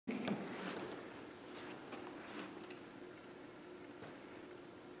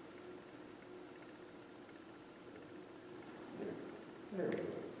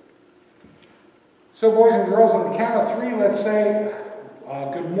So boys and girls, on the count of three, let's say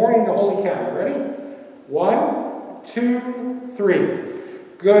good morning to Holy Cow. Ready? 1, 2, 3.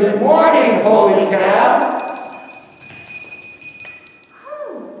 Good morning, Holy Cow.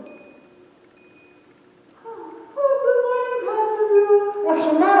 What's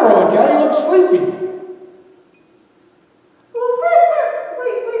the matter, Holy Cow? You look sleepy.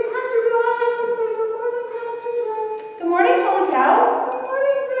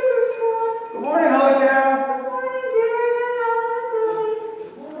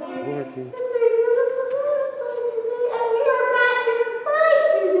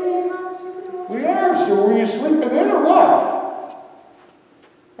 So were you sleeping in or what?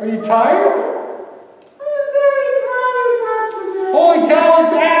 Are you tired? I am very tired, Pastor Bill. Holy Cow,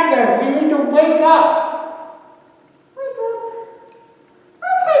 it's Advent. We need to wake up. Wake up?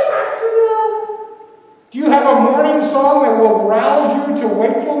 Okay, Pastor Bill. Do you have a morning song that will rouse you to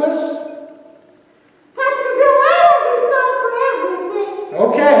wakefulness? Pastor Bill, I have a song for everything.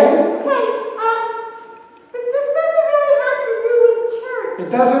 Okay. But this doesn't really have to do with church. It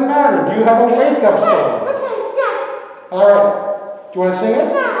doesn't matter. Do you have a wake-up song? Okay, yes. All right. Do you want to sing it?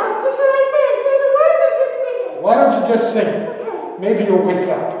 Yeah, so should I say the words or just sing it? Why don't you just sing it? Okay. Maybe you'll wake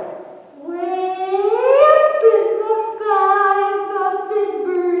up. Way up in the sky, the big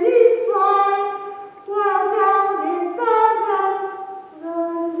birdies fly, while down in the nest, the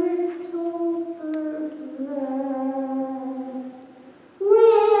little birds rest.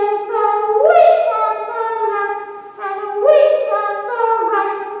 With a wing on the left and a wing on the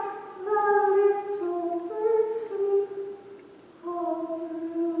right, the little birds sleep all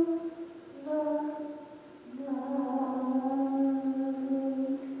through the night.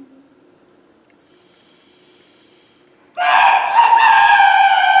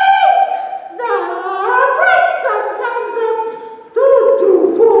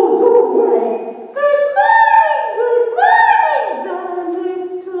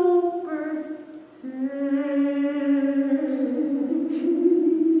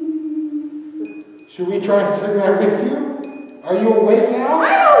 Should we try and sing that with you? Are you awake now?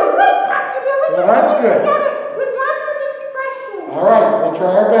 I'm awake, Pastor Bill. Well, that's good. Together with lots of expression. All right, we'll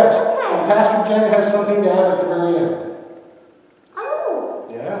try our best. Okay. And Pastor Jen has something to add at the very end. Oh.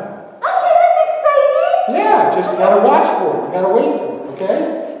 Yeah. Okay, that's exciting. Yeah, just gotta watch for it. You gotta wait for it, okay?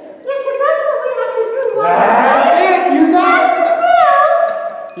 Yeah, because that's what we have to do. That's it. You got it. Pastor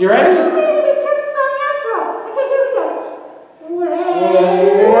Bill. You ready? We need a church song after all. Okay, here we go.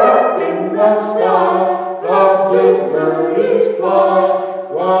 Way up in the sky, the big birdies fly,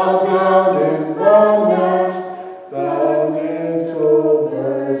 while down in the nest, the little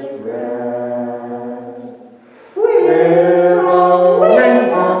birds rest. With a wing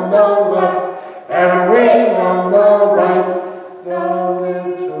on the left and a wing on the right, the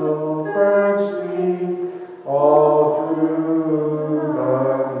little birds sleep all through the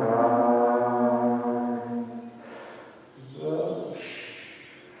night.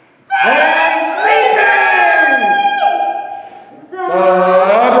 And sleeping! The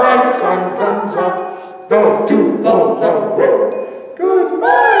bright sun comes up, the two loaves of bread. Good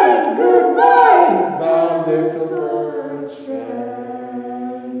morning, the little birds say.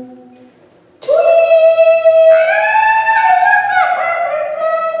 Tweet!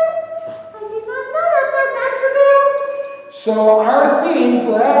 I did not know that part, Pastor Bill. So our theme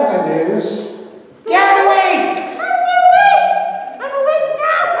for Advent is Get Awake! I'm awake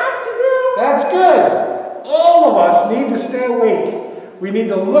now, Pastor Bill. That's good. All of us need to stay awake. We need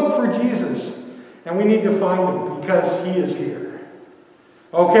to look for Jesus, and we need to find him because he is here.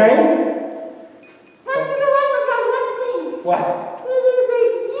 Okay? Pastor Bill, I forgot one thing. What? It is a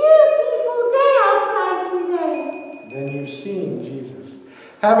beautiful day outside today. Then you've seen Jesus.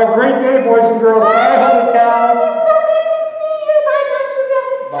 Have a great day, boys and girls. Bye, Holy Cow. It's so good to see you. Bye, Pastor Bill.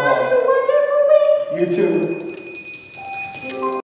 Bye-bye. Have a wonderful week. You too.